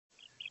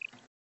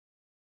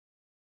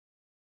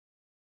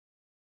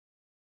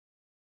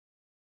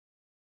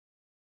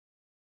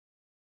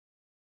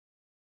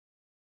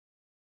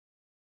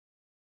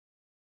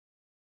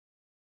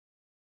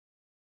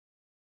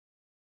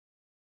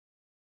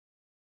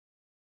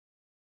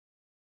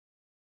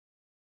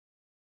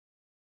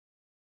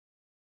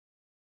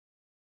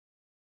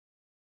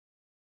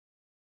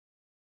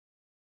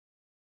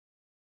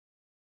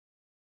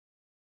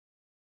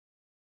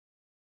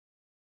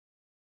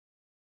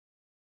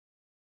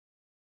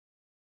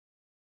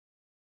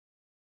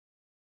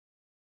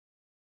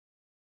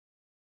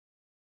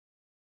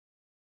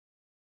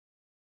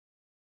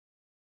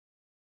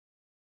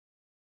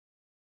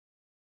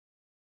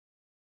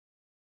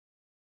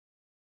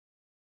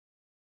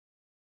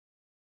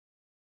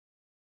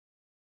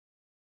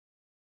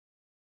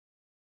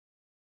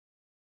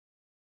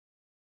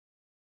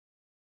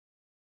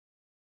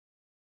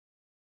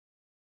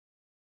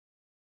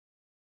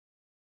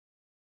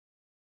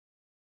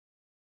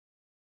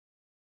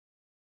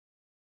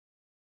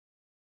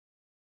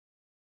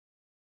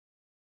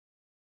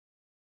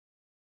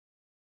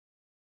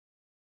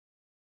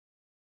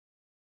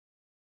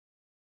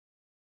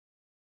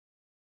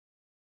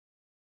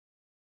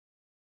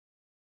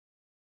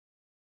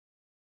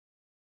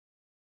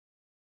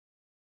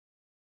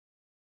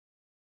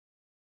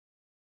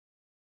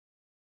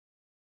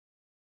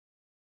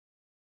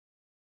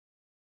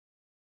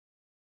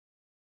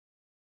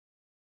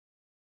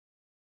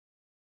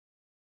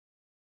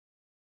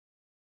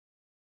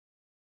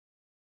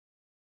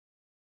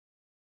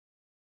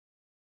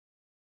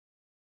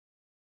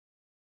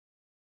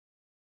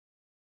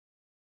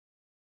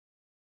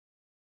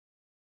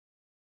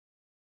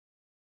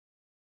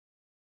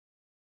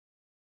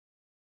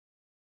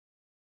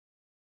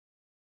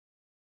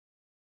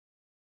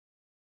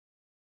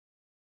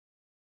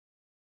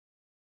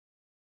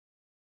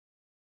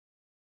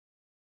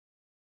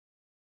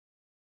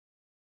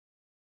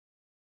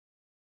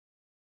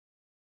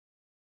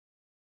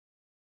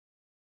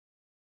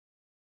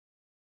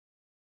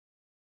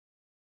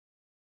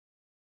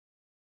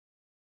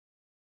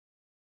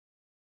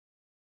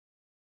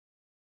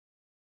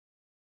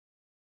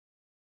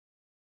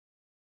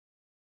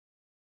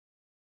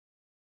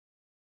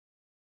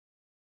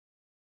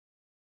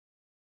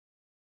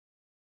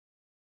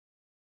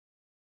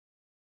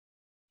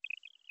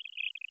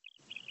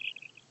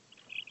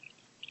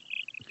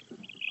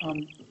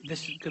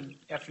Good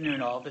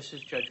afternoon, all. This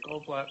is Judge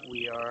Goldblatt.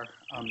 We are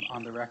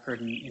on the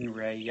record in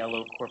Re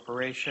Yellow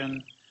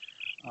Corporation,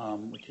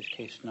 which is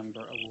case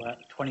number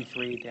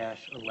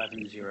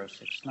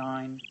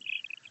 23-11069.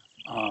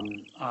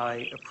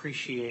 I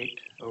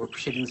appreciate, we're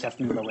proceeding this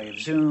afternoon by way of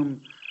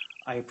Zoom.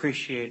 I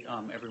appreciate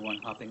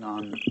everyone hopping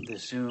on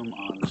this Zoom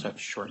on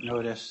such short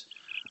notice.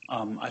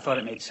 I thought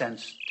it made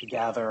sense to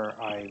gather.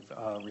 I've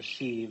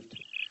received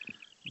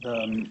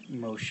the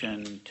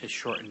motion to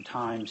shorten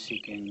time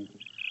seeking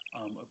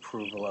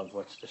approval of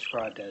what's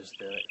described as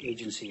the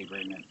agency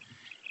agreement,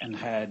 and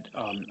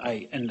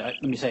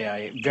let me say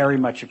I very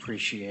much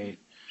appreciate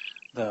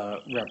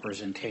the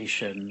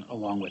representation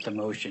along with the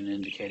motion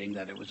indicating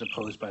that it was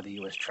opposed by the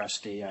U.S.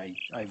 trustee. I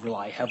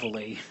rely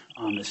heavily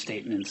on the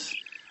statements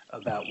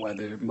about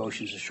whether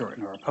motions to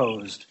shorten are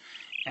opposed,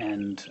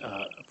 and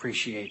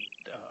appreciate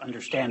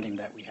understanding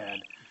that we had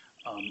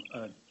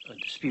a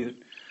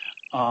dispute.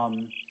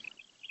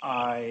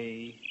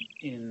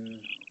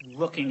 In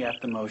looking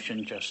at the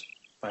motion, just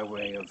by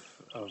way of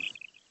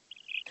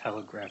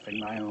telegraphing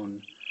my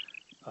own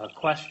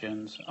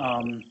questions,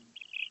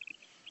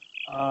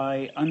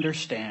 I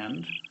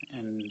understand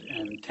and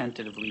am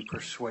tentatively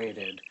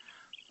persuaded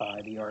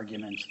by the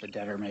arguments the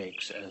debtor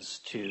makes as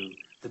to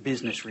the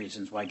business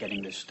reasons why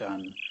getting this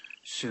done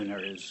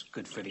sooner is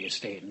good for the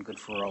estate and good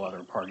for all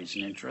other parties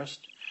in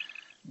interest.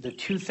 The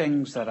two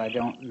things that I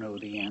don't know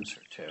the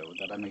answer to,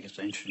 that I'm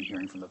interested in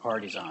hearing from the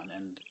parties on,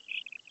 and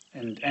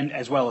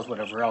as well as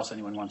whatever else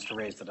anyone wants to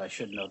raise that I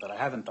should know that I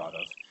haven't thought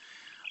of,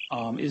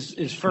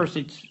 is first,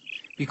 it's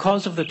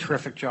because of the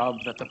terrific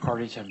job that the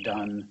parties have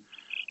done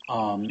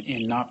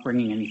in not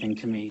bringing anything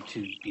to me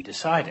to be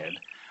decided.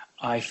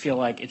 I feel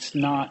like it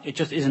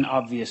just isn't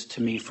obvious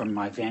to me from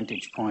my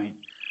vantage point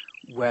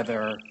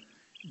whether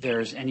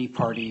there's any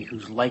party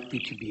who's likely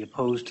to be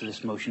opposed to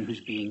this motion who's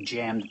being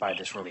jammed by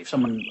this relief.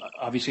 Someone,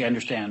 obviously I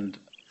understand,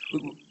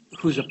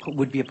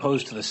 would be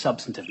opposed to the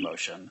substantive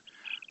motion,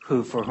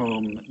 for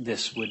whom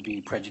this would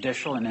be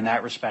prejudicial. And in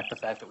that respect, the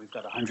fact that we've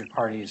got 100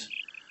 parties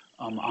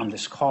on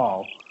this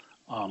call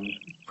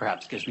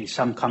perhaps gives me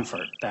some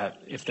comfort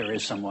that if there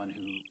is someone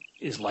who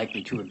is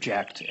likely to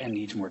object and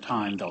needs more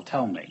time, they'll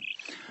tell me.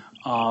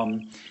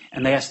 And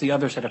they asked the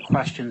other set of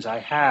questions I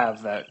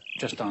have that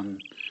just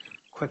on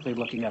quickly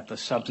looking at the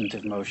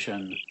substantive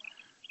motion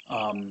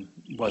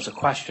was a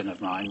question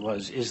of mine,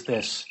 is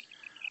this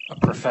a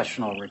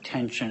professional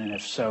retention? And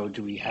if so,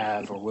 do we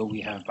have or will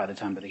we have by the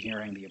time of the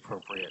hearing the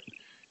appropriate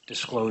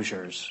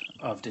disclosures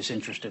of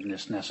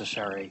disinterestedness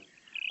necessary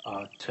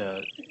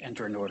to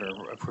enter an order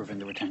approving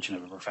the retention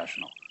of a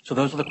professional? So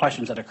those are the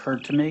questions that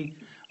occurred to me.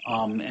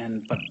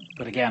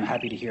 But again,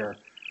 happy to hear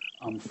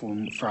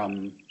from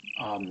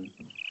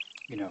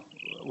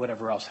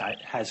whatever else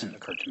hasn't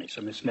occurred to me.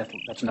 So Ms. Smith,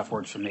 that's enough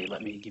words from me.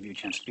 Let me give you a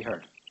chance to be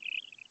heard.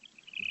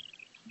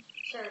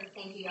 Sure.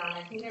 Thank you, Your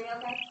Honor. Can you hear me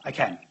okay? I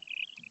can.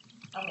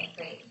 Okay,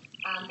 great.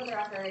 For the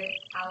record,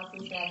 Allison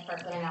Smith,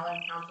 Person and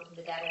LS Counsel to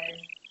the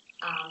debtors.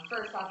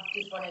 First off,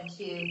 just wanted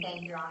to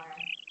thank Your Honor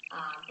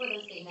for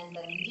those statements,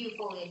 and we do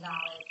fully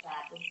acknowledge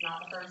that this is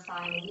not the first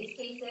time in these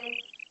cases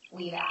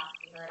we've asked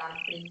to be heard on a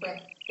pretty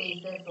quick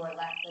basis or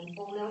less than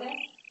full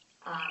notice,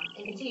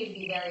 and continue to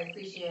be very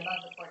appreciative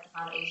of the court's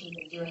accommodations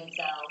in doing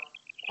so.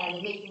 And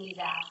in making these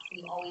asks,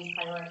 we've always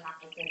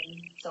prioritized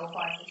and so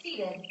far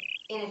succeeded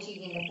in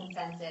achieving the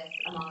consensus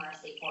among our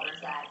stakeholders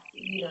that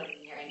you noted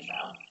in your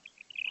intro.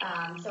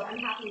 So I'm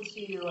happy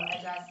to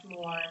address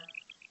more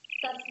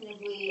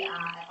substantively,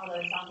 although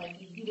it sounds like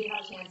you did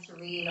have a chance to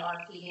read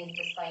our pleadings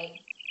despite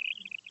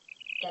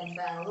them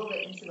ran a little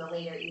bit into the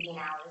later evening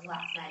hours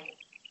last night.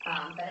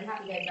 But I'm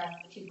happy to address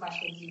the two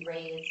questions you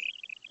raised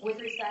with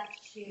respect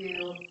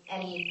to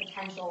any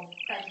potential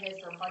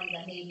prejudice or parties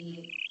that may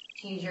be,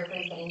 to use your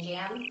phrase, getting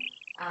jammed.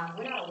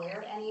 We're not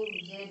aware of any.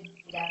 We did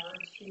endeavor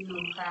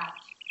to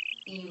craft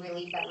the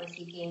relief that we're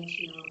seeking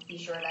to be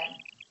sure that,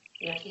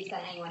 to the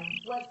extent anyone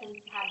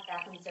had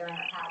that concern or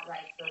had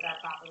rights, those are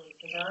properly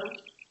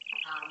preserved.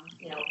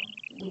 We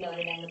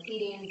noted in the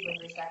pleadings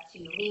with respect to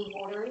lien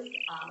holders,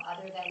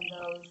 other than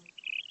those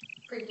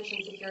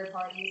pre-petition secured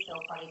parties, so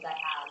parties that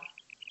have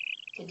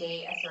to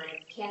date asserted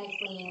mechanics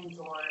liens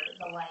or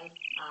the like,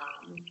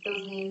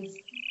 those liens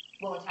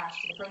will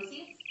attach to the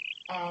proceeds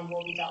and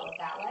will be dealt with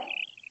that way.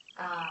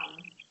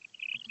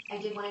 I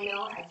did want to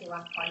note, I see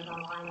lots of parties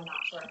online, I'm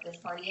not sure if this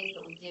party is,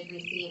 but we did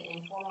receive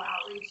informal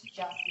outreach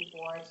just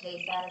before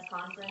today's status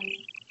conference,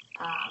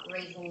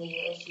 raising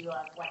the issue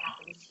of what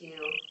happens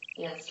to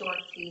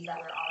storage fees that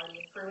we're already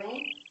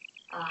accruing.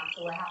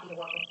 So we're happy to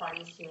work with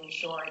parties to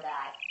ensure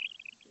that,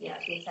 to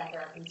the extent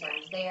there are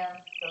concerns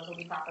there, those will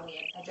be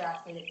properly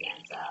addressed in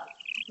advance of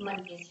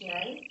Monday's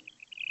hearing.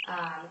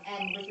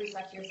 And with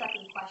respect to your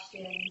second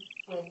question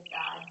with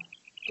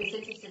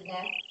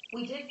disinterestedness,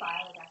 we did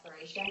file a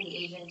declaration. The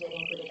agent did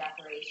include a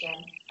declaration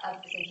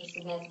of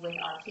disinterestedness with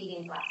our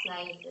pleadings last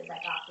night. It was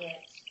at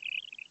docket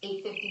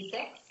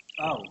 856.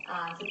 Oh.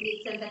 So to the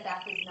extent that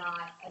that does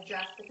not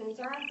address the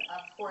concerns,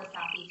 of course,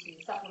 happy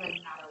to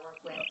supplement that or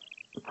work with.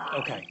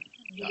 Okay.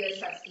 the U.S.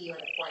 trustee or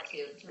the court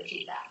to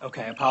achieve that.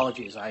 Okay,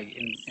 apologies.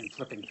 In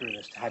flipping through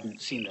this,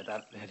 hadn't seen that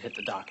had hit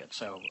the docket.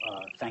 So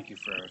thank you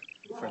for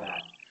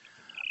that.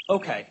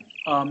 Okay,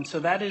 so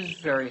that is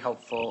very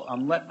helpful.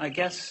 I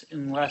guess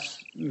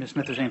unless Ms.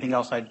 Smith, there's anything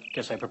else, I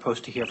guess I propose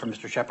to hear from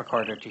Mr.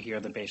 Shepard-Carter to hear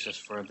the basis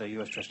for the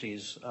U.S.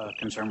 trustee's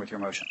concern with your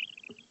motion.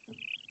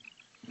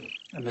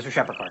 Mr.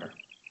 Shepard-Carter.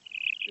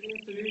 Good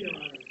afternoon, Your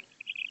Honor.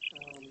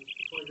 It's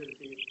a pleasure to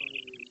be in front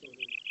of you.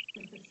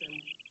 So,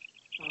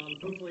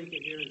 hopefully you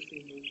can hear and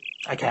see me.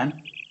 I can.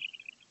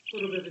 A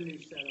little bit of a new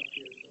setup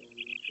here, so I'm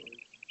not sure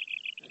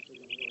it's actually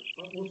going to work.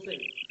 But we'll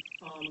see.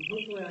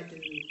 Hopefully I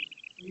can,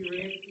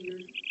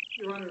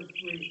 Your Honor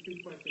raised two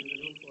questions,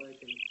 and hopefully I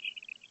can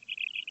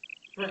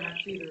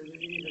perhaps either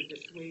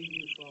dissuade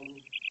you from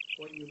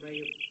what you may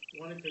have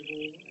wanted to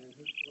rule, and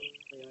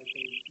hopefully I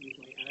can use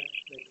my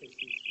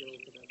advocacy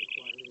skills that I've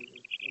acquired over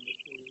almost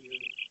 40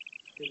 years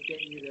to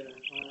get you to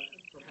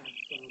perhaps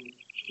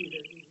see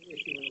the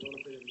issue in a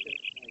little bit of a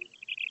different light.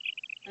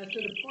 As to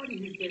the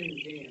party who's getting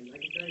jammed, I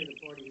can tell you the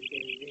party who's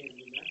getting jammed,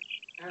 and that's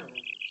our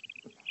office.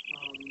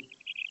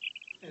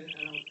 And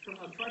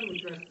I'll try to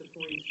address the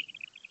points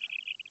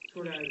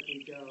sort of as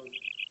we go.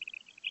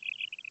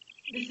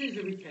 This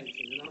is a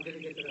retention, and I'm going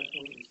to get to that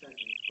point in a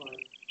second. But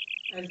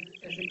as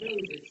it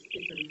goes,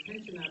 it's a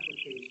retention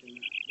application,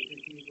 which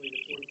is usually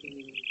the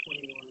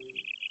 1421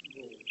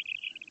 rule.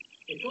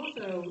 It's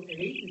also an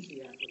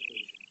agency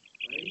application,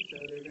 right? So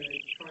they're going to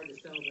try to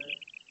sell the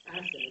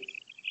assets.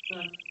 It's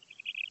not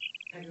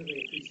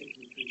technically a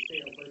 363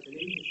 sale, but it's an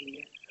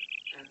agency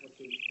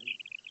application.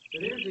 So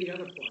there's the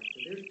other part. So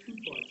there's two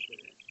parts to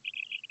this.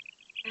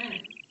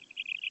 And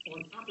on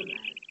top of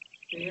that,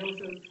 they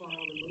also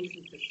filed a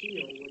motion to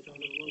seal, which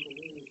under the local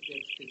rules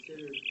gets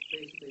considered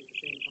basically at the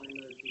same time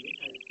as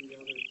the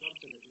other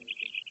substantive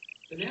motion.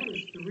 So now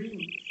there's three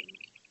motions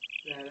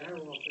that our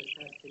office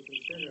has to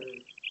consider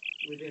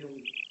within a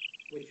week,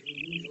 which we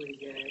usually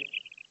get.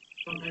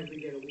 Sometimes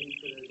we get a week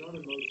for those other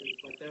motions,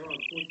 but they're on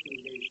 14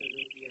 days, so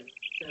there'll be a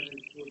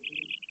 7-14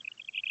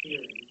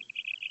 hearing.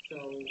 So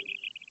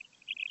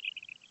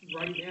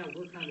right now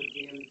we're kind of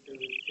jammed to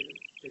the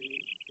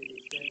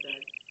extent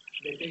that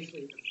they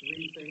basically have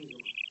three things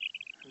on.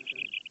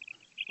 Okay.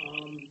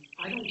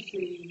 I don't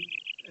see,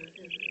 like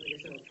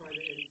I said, I'll try to,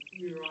 and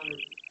Your Honor,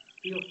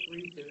 feel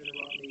free to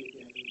interrupt me if you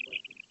have any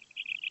questions,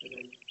 as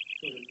I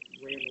sort of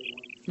ramble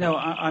on. No,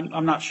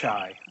 I'm not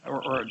shy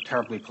or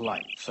terribly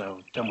polite,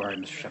 so don't worry,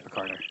 Mr.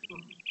 Shepard-Carter.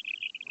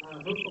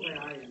 Hopefully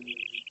I am.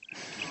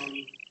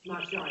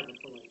 Not shy,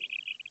 but polite.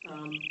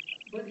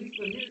 But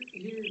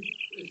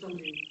here's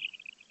something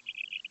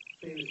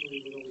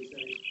famously would always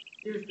say.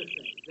 Here's the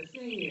thing. The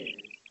thing is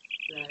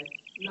that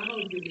not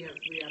only do we have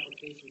three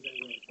applications that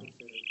we have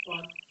considered,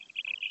 but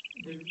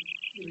the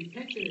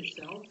retention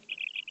itself,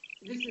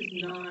 this is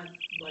not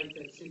like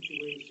that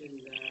situation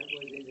that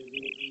was in the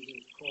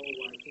Vietnamese coal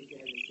where I think they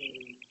had the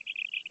same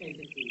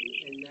entity,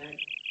 and that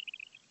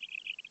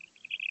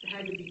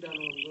had to be done on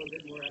a little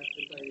bit more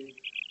expedited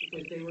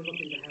because they were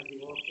looking to have the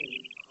auction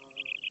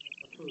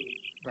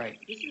approved. Right.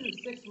 This is a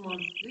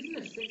 6-month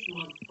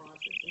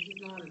process. This is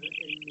not an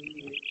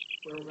immediate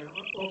where we're going to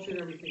auction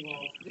everything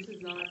off. This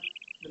is not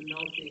the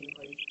melting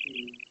ice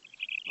cube.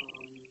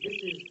 This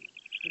is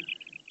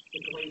the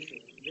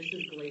glacier. This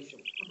is glacial.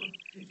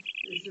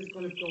 This is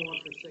going to go on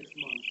for 6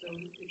 months. So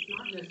it's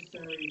not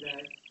necessary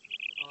that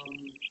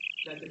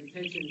that the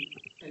retention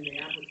and the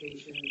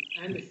application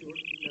and the short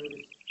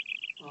notice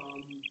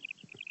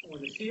or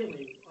the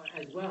sealing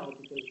as well,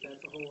 because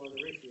that's a whole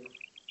other issue,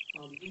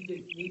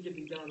 need to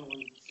be done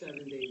on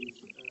 7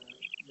 days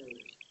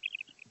notice.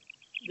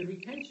 The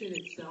retention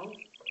itself,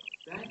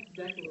 that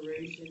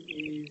declaration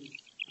is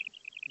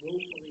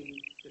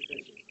woefully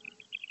deficient.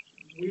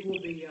 We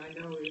will be, I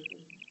know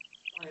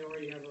I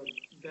already have a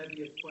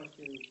bevy of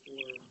questions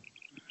for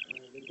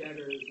the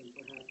debtors and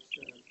perhaps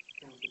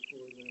counsel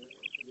for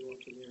the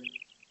auctioneer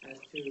as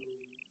to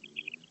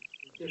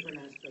different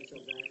aspects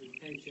of that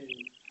retention,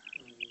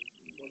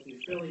 what the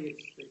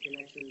affiliates, the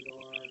connections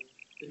are,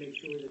 to make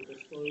sure that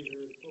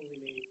disclosure is fully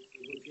made.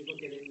 If you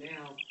look at it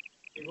now,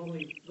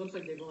 looks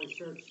like they've only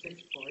served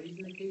 6 parties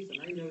in the case, and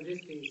I know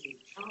this case is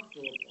chock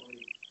full of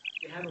parties.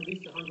 You have at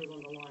least 100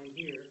 on the line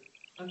here.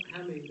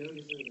 How many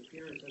notices of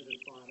appearance have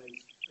been filed?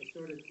 I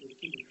sort of was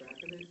keeping track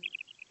of it,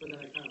 but then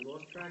I kind of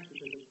lost track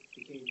because it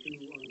became too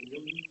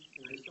unwieldy,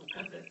 and I just don't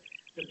have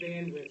the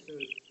bandwidth so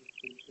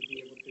to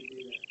be able to do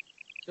that.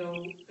 So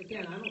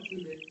again, I don't see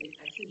the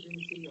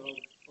exigency of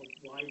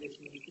why this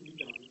needs to be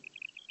done.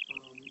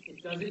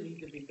 It doesn't need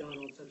to be done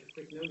on such a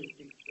quick notice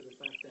because of the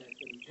fact that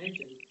the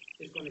retention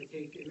is going to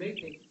it may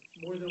take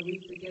more than a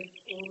week to get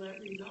all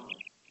that resolved.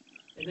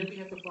 And then we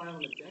have to file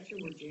an objection.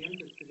 We're jammed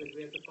because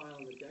we have to file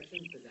an objection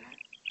to that,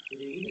 to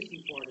the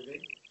agency part of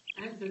it,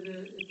 and to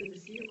the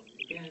sealing.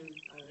 Again,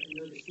 I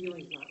know the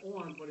sealing's not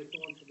on, but it's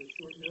on for the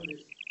short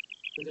notice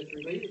because it's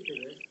related to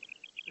this.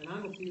 And I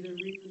don't see the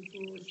reason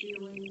for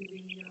sealing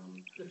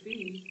the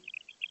fees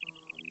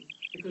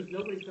because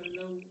nobody's going to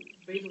know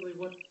basically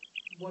what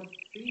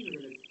fees are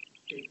going to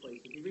take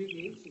place. If you read the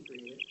agency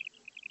agreement,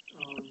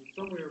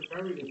 somewhere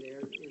buried in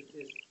there,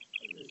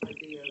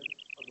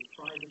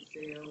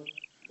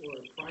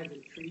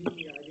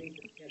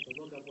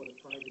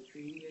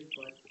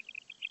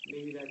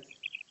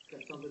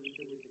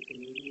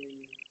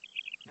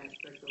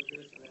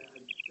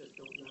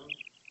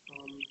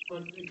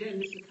 But again,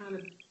 this is kind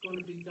of going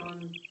to be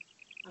done,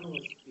 I don't know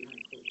what's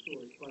behind closed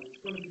doors, but it's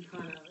going to be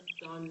kind of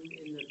done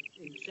in the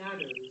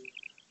shadows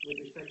with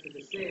respect to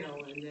the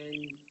sale, and then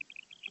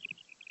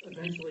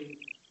eventually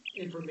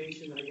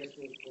information, I guess,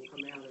 will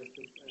come out as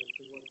to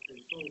what's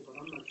been sold, but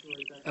I'm not sure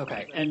if that's...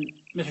 Okay, and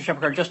Mr.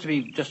 Shepherd, just to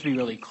be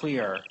really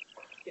clear,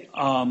 Yes.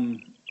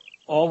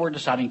 all we're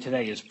deciding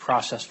today is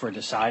process for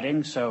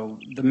deciding. So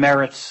the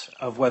merits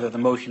of whether the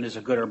motion is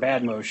a good or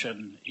bad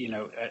motion,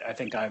 I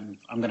think I'm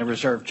going to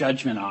reserve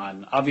judgment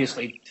on.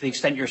 Obviously, to the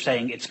extent you're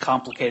saying it's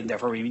complicated,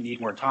 therefore we need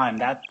more time,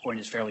 that point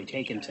is fairly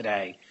taken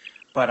today.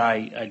 But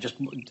I just,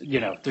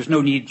 there's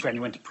no need for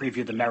anyone to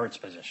preview the merits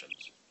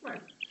positions.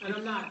 Right, and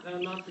I'm not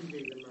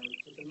previewing the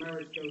merits, but the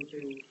merits go to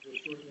the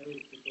short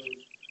notice because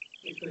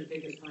it's going to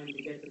take us time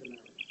to get to the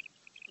merits.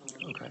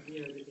 Okay.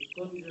 The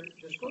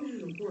disclosure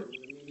is important.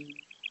 I mean,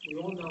 we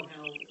all know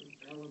how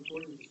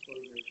important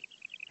disclosure is,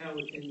 how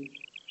it can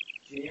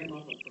jam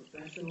up a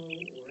professional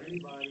or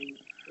anybody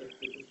if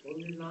the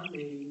disclosure is not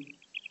made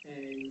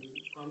and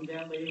comes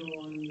out later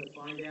on to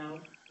find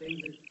out things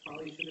that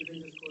probably should have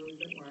been disclosed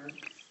that weren't.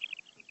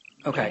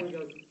 Okay.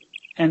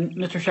 And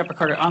Mr.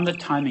 Shepherd-Carter, on the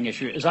timing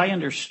issue, as I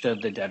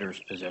understood the debtor's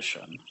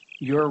position,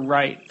 you're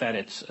right that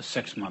it's a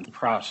 6-month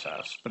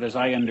process, but as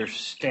I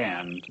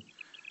understand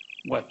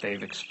what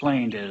they've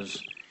explained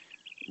is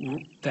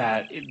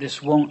that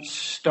this won't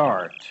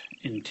start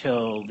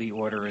until the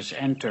order is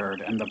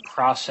entered, and the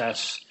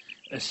process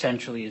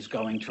essentially is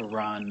going to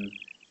run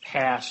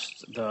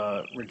past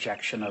the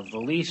rejection of the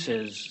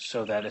leases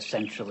so that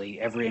essentially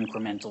every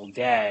incremental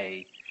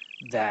day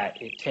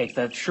that it takes,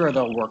 that sure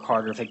they'll work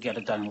harder if they get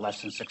it done in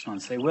less than 6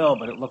 months, they will,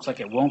 but it looks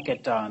like it won't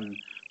get done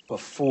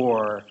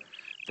before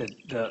the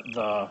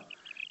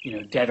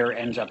debtor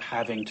ends up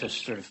having to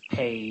sort of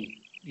pay,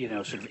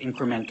 sort of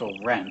incremental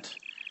rent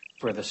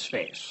for the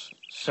space.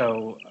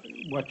 So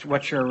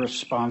what's your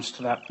response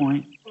to that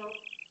point? Well,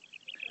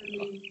 I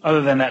mean,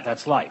 other than that,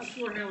 that's life.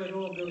 I'm not sure how it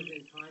all goes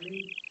in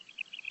timing.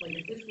 Like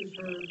if this was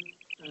heard,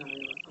 and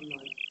I'm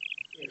not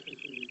asking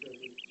for you to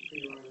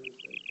figure out this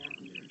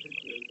accountant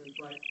situation,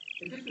 but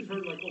if this was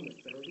heard like on the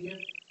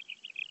 30th,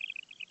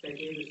 that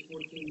gave us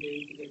 14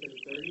 days to get to the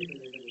 30th, and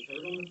then it was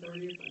heard on the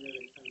 30th, I know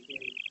that's kind of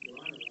getting Your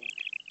Honor up.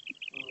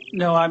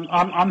 No,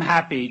 I'm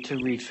happy to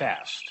read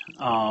fast.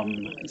 That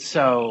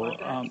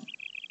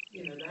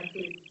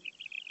could,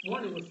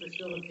 one, it would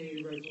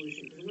facilitate a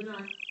resolution, because we're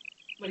not,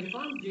 like if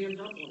I'm jammed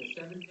up on a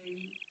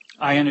 7-day...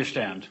 I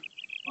understand.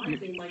 My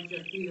thing might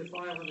just be to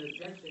file an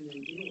objection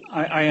and deal with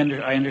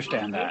it. I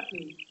understand that.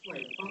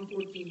 Right, if I'm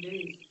 14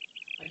 days,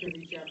 I can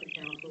reach out to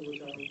counsel,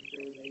 which I would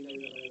do, they know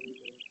that I would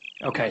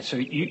do. Okay, so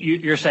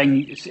you're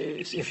saying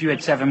if you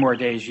had 7 more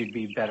days, you'd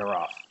be better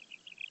off?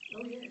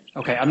 Oh, yeah.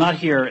 Okay, I'm not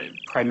here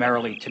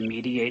primarily to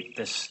mediate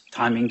this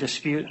timing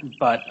dispute,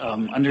 but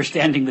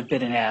understanding the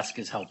bid and ask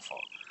is helpful.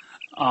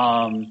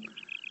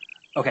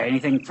 Okay,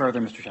 anything further,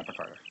 Mr.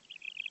 Shepherd-Carter?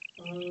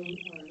 All right, let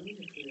me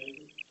just see. I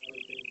just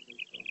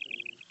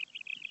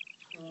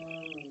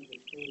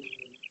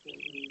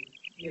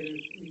yeah,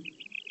 there's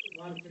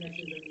a lot of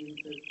connections that we need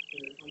to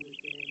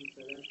understand, so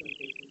that's going to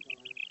take some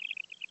time.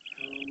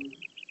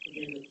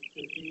 Again,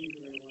 the fees,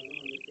 we're going to want to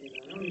understand.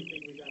 I don't even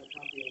think we got a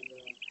copy of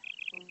the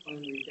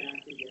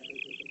unredacted yet,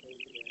 which we're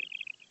supposed to get.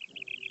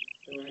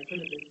 So that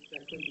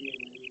could be in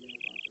my email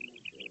box, I'm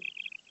not sure.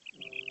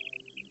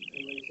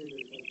 And like I said,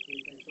 there's like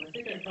 3 things. So I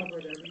think I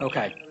covered everything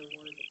Okay. that I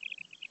wanted to.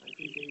 I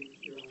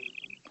appreciate your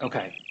honesty.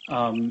 Okay.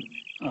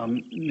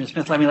 Ms.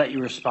 Smith, let me let you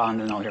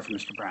respond, and I'll hear from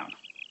Mr. Brown.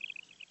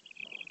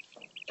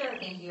 Sure,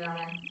 thank you, Your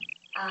Honor.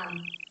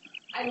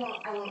 I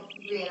won't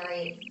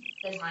reiterate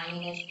the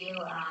timing issue.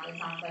 It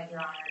sounds like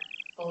Your Honor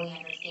fully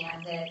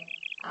understands it.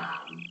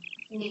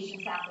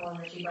 Nations Capital and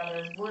Ritchie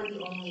Brothers were the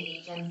only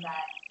agents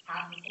that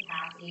have this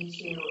capacity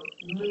to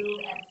move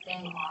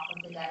everything off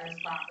of the debtor's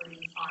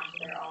properties onto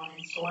their own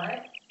and store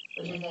it,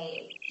 which is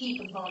a key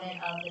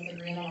component of this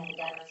agreement as the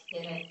debtors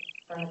pivot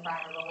from the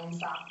prior rolling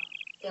stock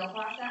sale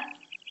process.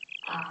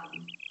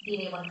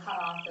 Being able to cut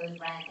off those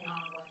rent and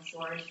ongoing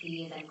storage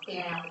fees and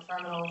clearing out the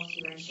terminals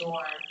to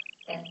ensure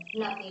that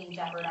nothing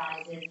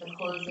jeopardizes the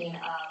closing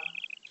of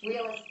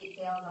real estate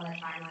sales on the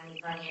timeline we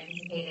currently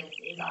anticipate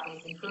is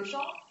obviously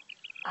crucial.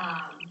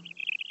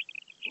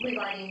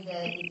 Regarding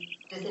the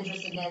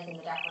disinterestedness in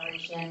the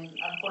declaration,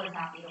 of course,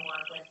 happy to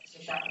work with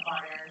Mr.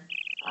 Shepherd-Carter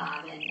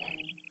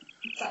and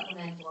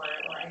supplement or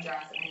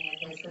address any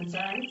of his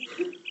concerns.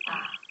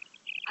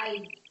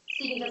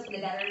 Speaking just for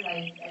the debtors,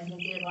 as you can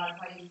see, there's a lot of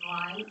parties in the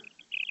line.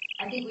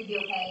 I think we'd be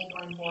okay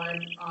going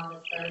forward on the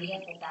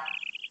 30th if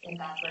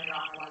that's where Your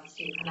Honor wants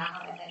to come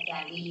out.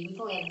 Again, we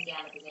fully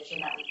understand the position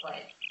that we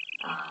put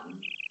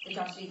the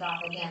trustee's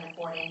office and the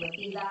court in with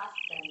these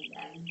asks, and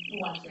we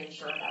want to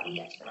ensure that we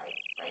get to the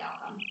right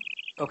outcome.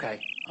 Okay.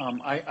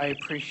 I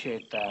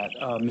appreciate that.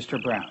 Mr.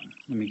 Brown,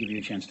 let me give you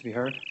a chance to be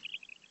heard.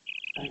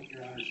 Thank you,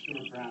 Your Honor.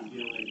 Stuart Brown,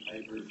 DLA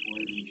Piper for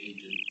the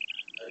agent.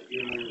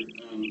 Your Honor,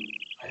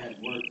 I had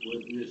worked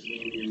with Ms.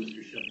 Amy and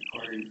Mr.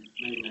 Shepherd-Carter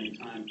many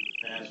times in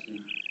the past, and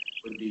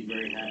would be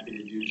very happy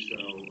to do so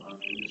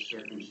in this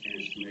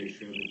circumstance to make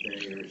sure that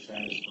they are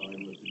satisfied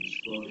with the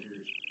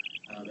disclosures,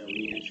 that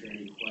we answer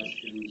any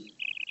questions.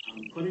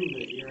 Putting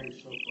the hearing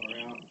so far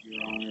out,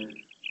 Your Honor,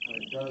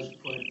 does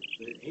put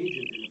the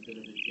agent in a bit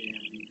of a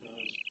jam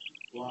because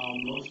while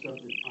most of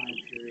the time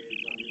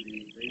periods under the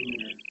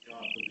agreement are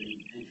off of the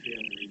entry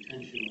of the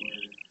retention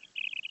order,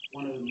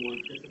 one of the more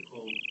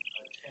difficult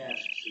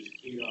tasks is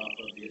keyed off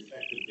of the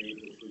effective date,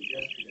 which was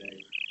yesterday,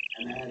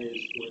 and that is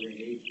for the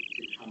agent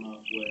to come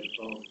up with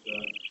both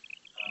the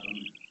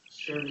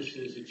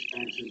services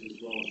expenses as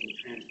well as the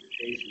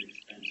transportation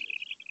expenses.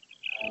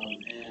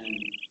 And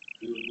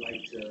we would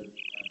like to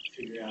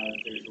figure out if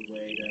there's a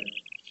way to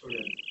sort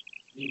of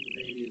meet the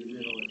baby in the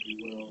middle, if you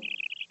will,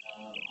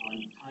 on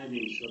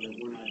timing so that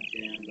we're not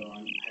jammed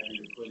on having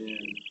to put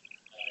in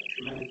a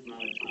tremendous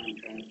amount of time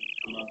trying to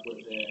come up with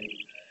a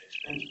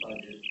expense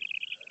budget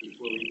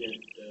before we get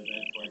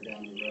that far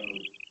down the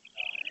road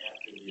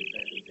after the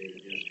effective date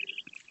of yesterday.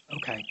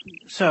 Okay,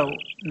 so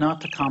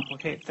not to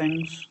complicate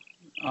things,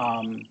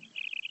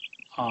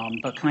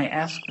 but can I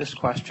ask this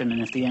question?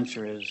 And if the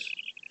answer is,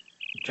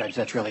 Judge,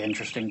 that's really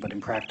interesting, but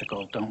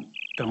impractical,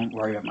 don't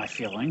worry about my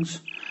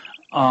feelings.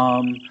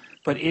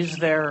 But is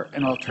there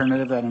an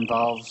alternative that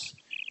involves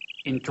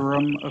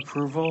interim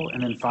approval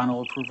and then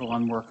final approval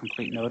on more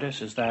complete notice?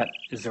 Does that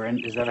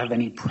have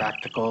any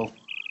practical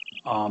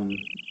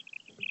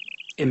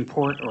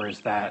import, or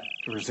is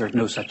there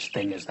no such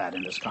thing as that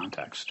in this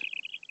context?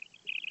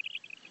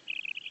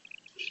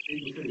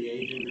 Speaking for the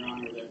agent, Your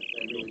Honor, that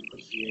really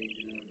puts the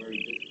agent in a very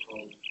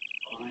difficult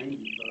bind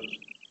because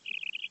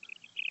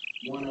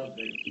one of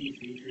the key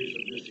features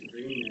of this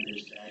agreement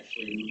is to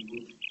actually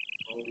move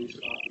rolling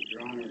stock.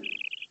 Your Honor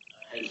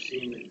has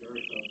seen the girth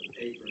of the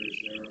papers.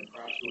 There are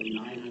approximately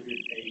 900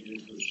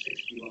 pages with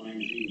 60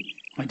 lines each.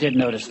 I did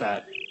notice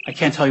that. I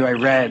can't tell you I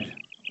read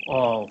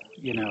all,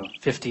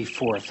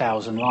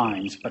 54,000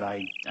 lines, but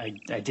I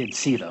did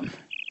see them.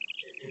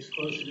 It's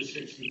closer to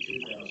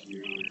 62,000,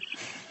 Your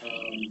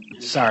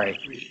Honor. Sorry.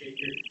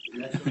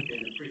 That's okay.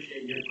 I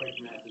appreciate your quick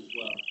math as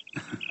well.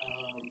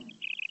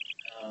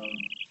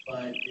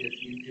 But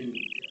if you can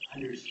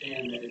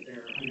understand that if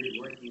there are 100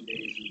 working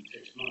days in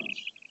 6 months,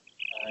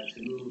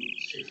 to move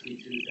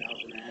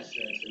 62,000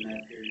 assets in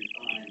that period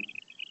of time,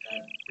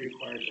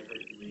 requires a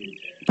Herculean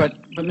task.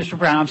 But Mr.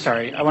 Brown, I'm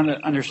sorry. I want to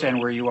understand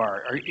where you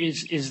are.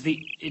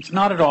 It's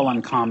not at all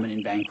uncommon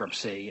in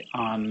bankruptcy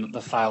on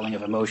the filing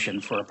of a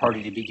motion for a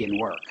party to begin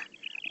work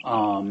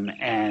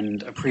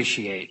and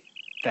appreciate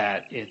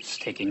that it's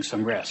taking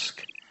some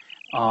risk.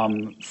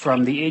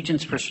 From the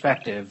agent's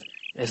perspective,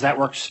 is that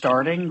work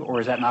starting, or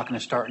is that not going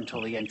to start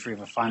until the entry of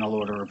a final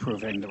order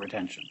approving the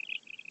retention?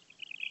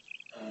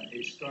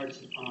 It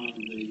starts upon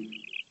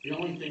the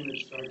only thing that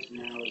starts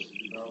now is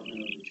the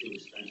development of the 2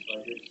 expense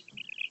budgets.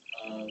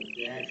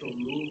 The actual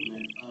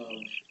movement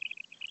of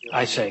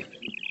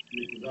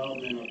the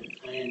development of the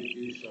plan to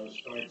do so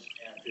starts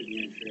after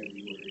the entry of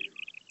the order.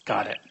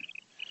 Got it.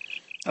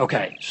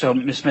 Okay, so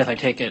Ms. Smith, I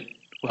take it.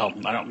 Well,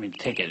 I don't mean to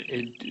take it.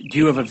 Do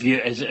you have a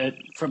view?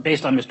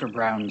 Based on Mr.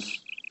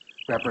 Brown's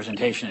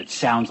representation, it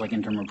sounds like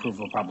interim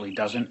approval probably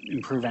doesn't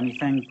improve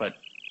anything, but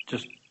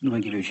just let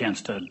me give you a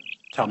chance to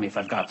tell me if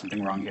I've got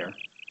something wrong here.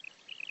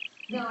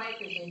 No, I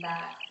appreciate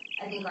that.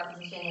 I think our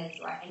position is,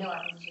 I know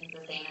our position is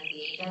the same as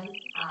the agent.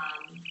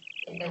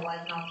 If there was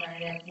an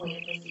alternative way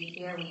to proceed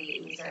here,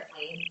 we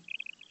certainly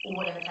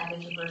would have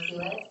attempted to pursue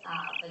it.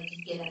 But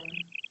just given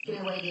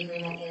the way the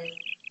agreement is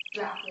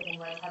drafted and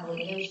was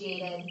heavily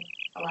negotiated,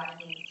 a lot of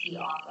things key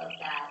off of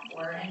that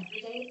order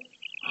entry date,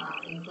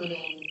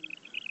 including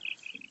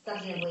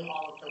substantively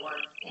all of the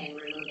work in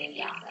removing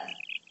the assets.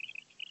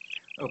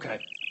 Okay,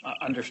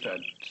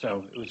 understood.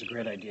 So it was a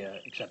great idea,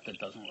 except it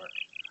doesn't work.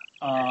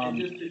 And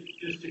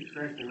just to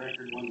correct the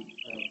record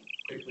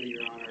quickly,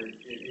 Your Honor,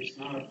 it's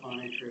not upon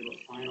entry of a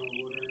final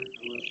order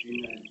unless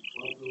you meant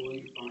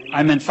colloquially final.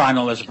 I meant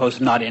final as opposed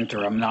to not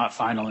interim, not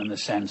final in the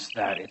sense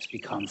that it's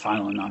become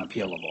final and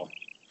non-appealable.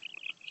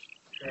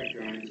 Correct,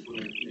 Your Honor. I just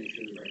want to make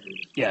sure the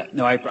record. Yeah,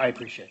 no, I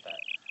appreciate that.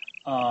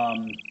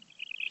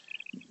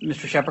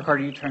 Mr.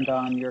 Shepard, you turned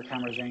on your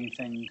camera. Is there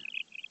anything?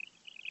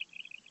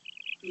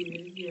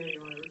 Yeah,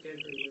 Your Honor, again,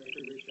 for the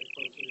record, Richard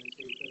Fulton,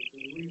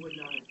 we would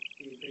not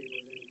be in favor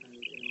of any kind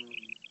of interim.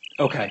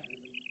 Okay.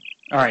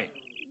 All right.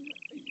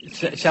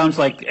 It sounds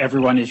like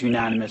everyone is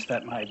unanimous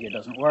that my idea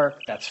doesn't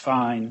work. That's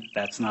fine.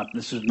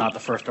 This is not the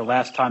first or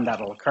last time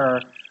that'll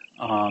occur,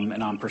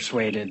 and I'm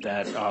persuaded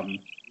that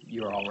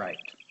you're all right.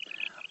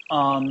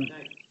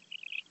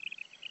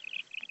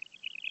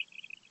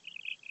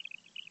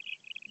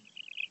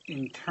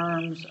 In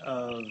terms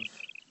of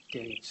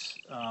dates,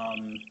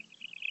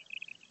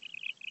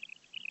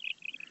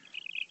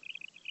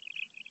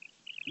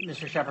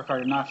 Mr.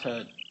 Shepard, not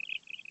to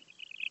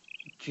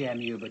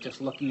jam you, but just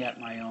looking at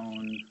my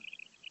own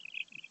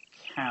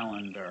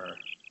calendar,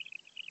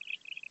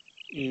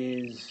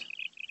 is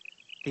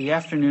the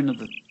afternoon of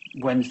the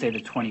Wednesday the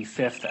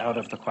 25th out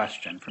of the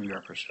question from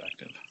your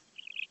perspective?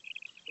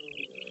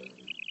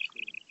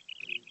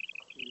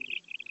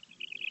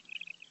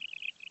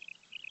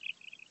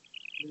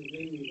 May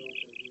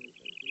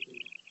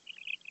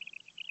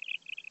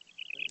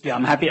Yeah,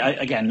 I'm happy.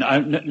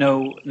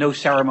 No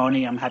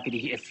ceremony. I'm happy to,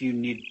 if you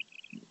need,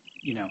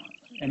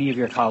 any of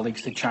your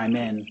colleagues to chime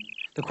in.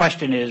 The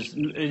question is,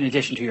 in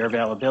addition to your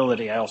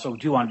availability, I also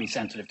do want to be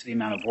sensitive to the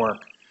amount of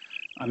work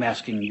I'm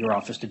asking your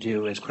office to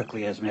do as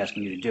quickly as I'm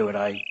asking you to do it.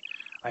 I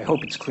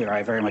hope it's clear.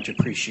 I very much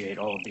appreciate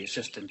all of the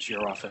assistance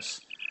your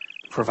office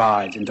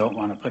provides and don't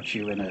want to put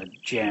you in a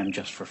jam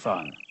just for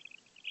fun.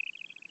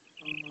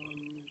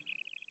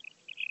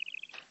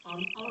 I'm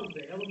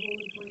available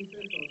the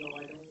 25th, although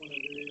I don't want to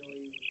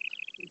really.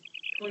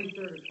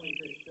 23rd or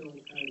 25th still kind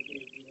of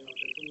gives me up.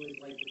 It's always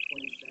like the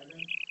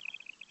 27th.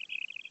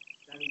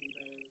 That would be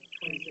better.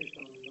 26th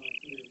I'm not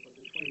here, but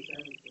the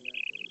 27th would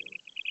actually work.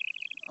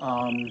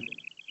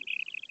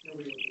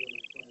 Nobody will do it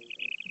on Friday.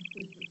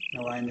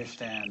 No, I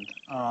understand.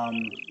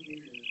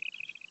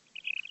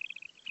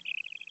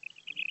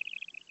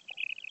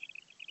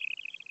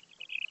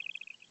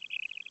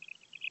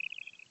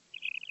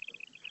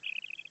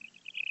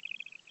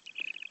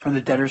 From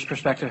the debtor's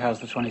perspective, how's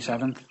the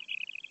 27th?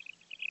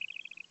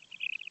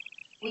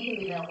 We can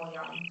be available,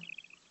 Your Honor.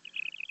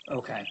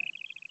 Okay.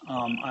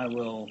 I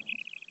will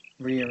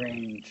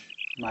rearrange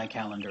my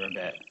calendar a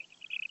bit.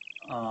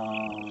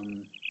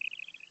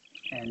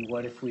 And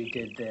what if we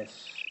did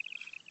this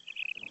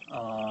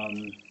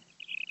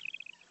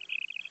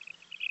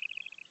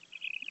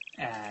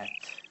at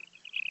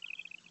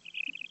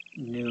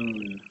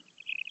noon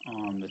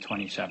on the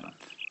 27th?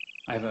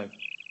 I have a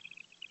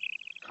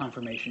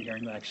confirmation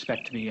hearing that I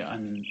expect to be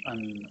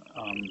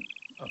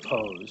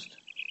opposed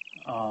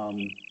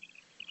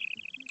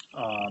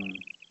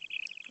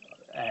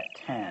at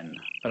 10,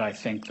 but I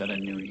think that a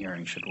noon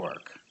hearing should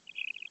work.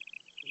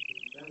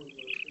 That would work.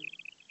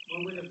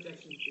 One with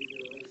objection to you,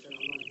 like I said,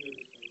 I'm not here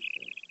this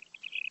Wednesday.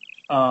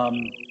 So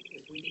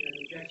if we have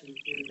objections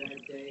to that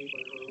day,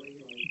 but early,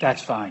 like.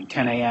 That's fine.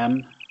 10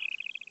 a.m. That's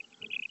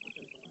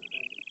fine,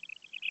 thank you.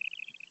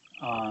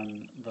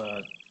 on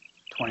the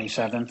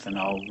 27th, and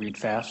I'll read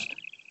fast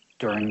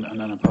during an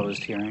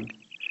unopposed hearing.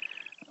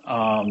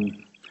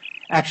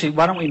 Actually,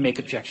 why don't we make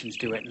objections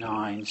due at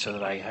 9 so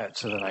that I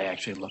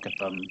actually look at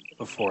them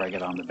before I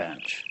get on the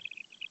bench.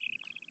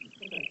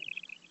 Okay.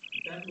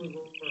 That would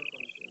work for us,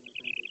 thank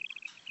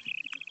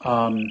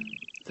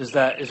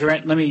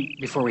you.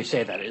 Before we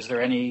say that, is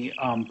there any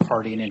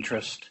party in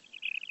interest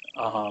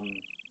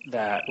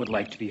that would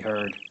like to be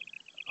heard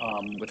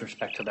with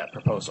respect to that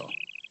proposal?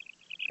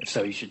 If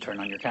so, you should turn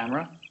on your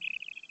camera.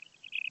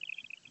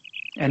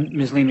 And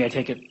Ms. Leamy, I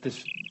take it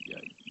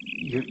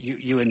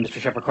you and Mr.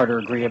 Shepard-Carter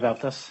agree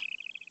about this?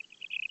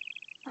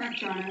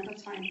 Correct, Your Honor.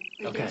 That's fine.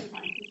 Okay. That's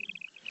fine.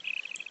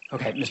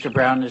 Okay, Mr.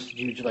 Brown, would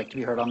you like to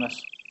be heard on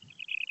this?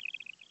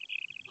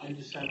 I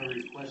just have a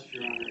request,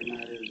 Your Honor, and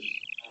that is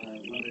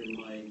whether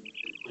my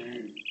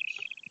declarants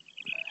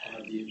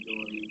have the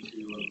ability to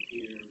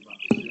appear by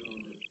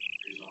Zoom if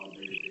resolved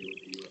everything with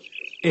the U.S.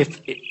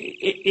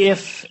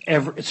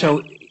 trustee.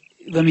 So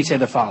let me say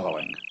the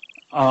following.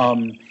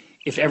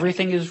 If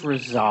everything is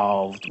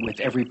resolved with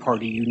every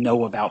party you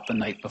know about the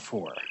night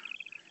before,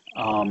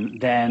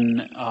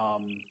 then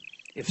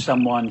if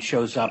someone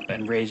shows up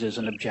and raises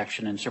an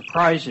objection and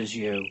surprises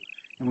you,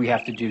 and we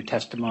have to do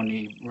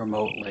testimony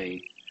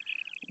remotely,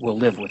 we'll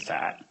live with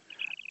that.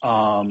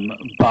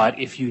 But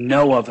if you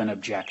know of an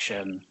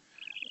objection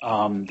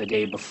the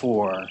day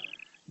before,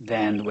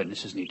 then the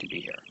witnesses need to be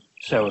here.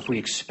 So if we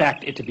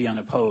expect it to be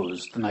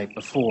unopposed the night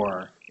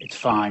before, it's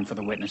fine for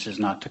the witnesses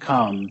not to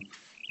come.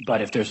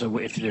 But if there's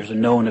a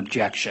known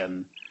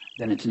objection,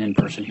 then it's an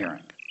in-person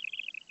hearing.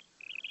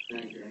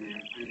 Thank you, Your Honor.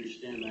 I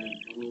understand that,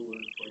 and we'll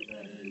work toward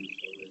that end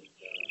so that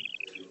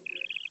there's no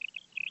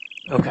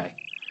objection. Okay.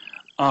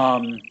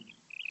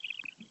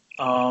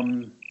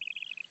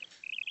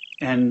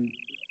 And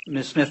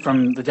Ms. Smith,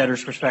 from the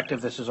debtor's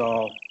perspective, this is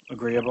all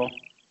agreeable?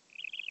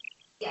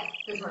 Yes,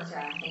 this works, Your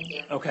Honor. Thank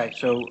you. Okay,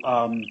 so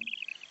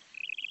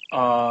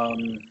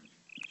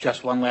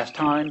just one last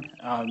time,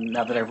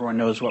 now that everyone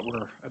knows what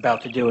we're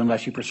about to do,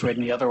 unless you persuade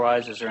me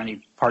otherwise, is there any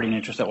party in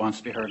interest that wants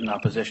to be heard in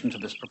opposition to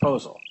this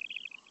proposal?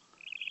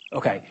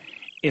 Okay.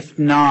 If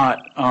not,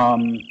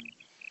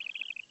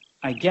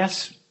 I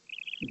guess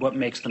what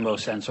makes the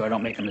most sense, so I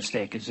don't make a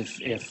mistake, is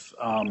if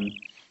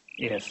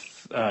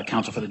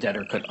counsel for the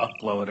debtor could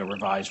upload a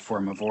revised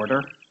form of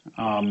order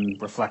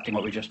reflecting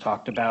what we just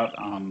talked about.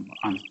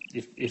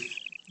 If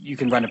you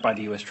can run it by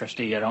the U.S.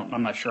 trustee,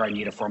 I'm not sure I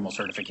need a formal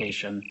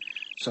certification,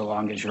 so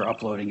long as you're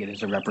uploading it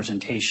as a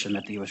representation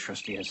that the U.S.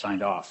 trustee has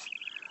signed off,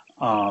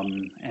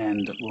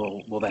 and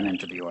we'll then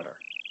enter the order.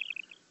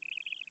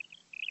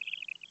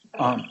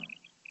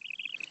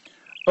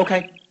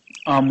 Okay.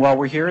 While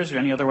we're here, is there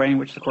any other way in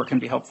which the court can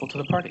be helpful to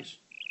the parties?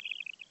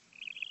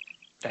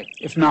 Okay.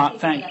 If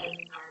not,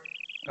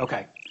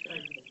 Okay.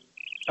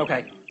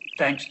 Okay.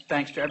 Thanks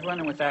to everyone,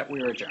 and with that,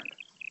 we are adjourned.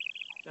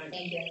 Thank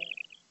you.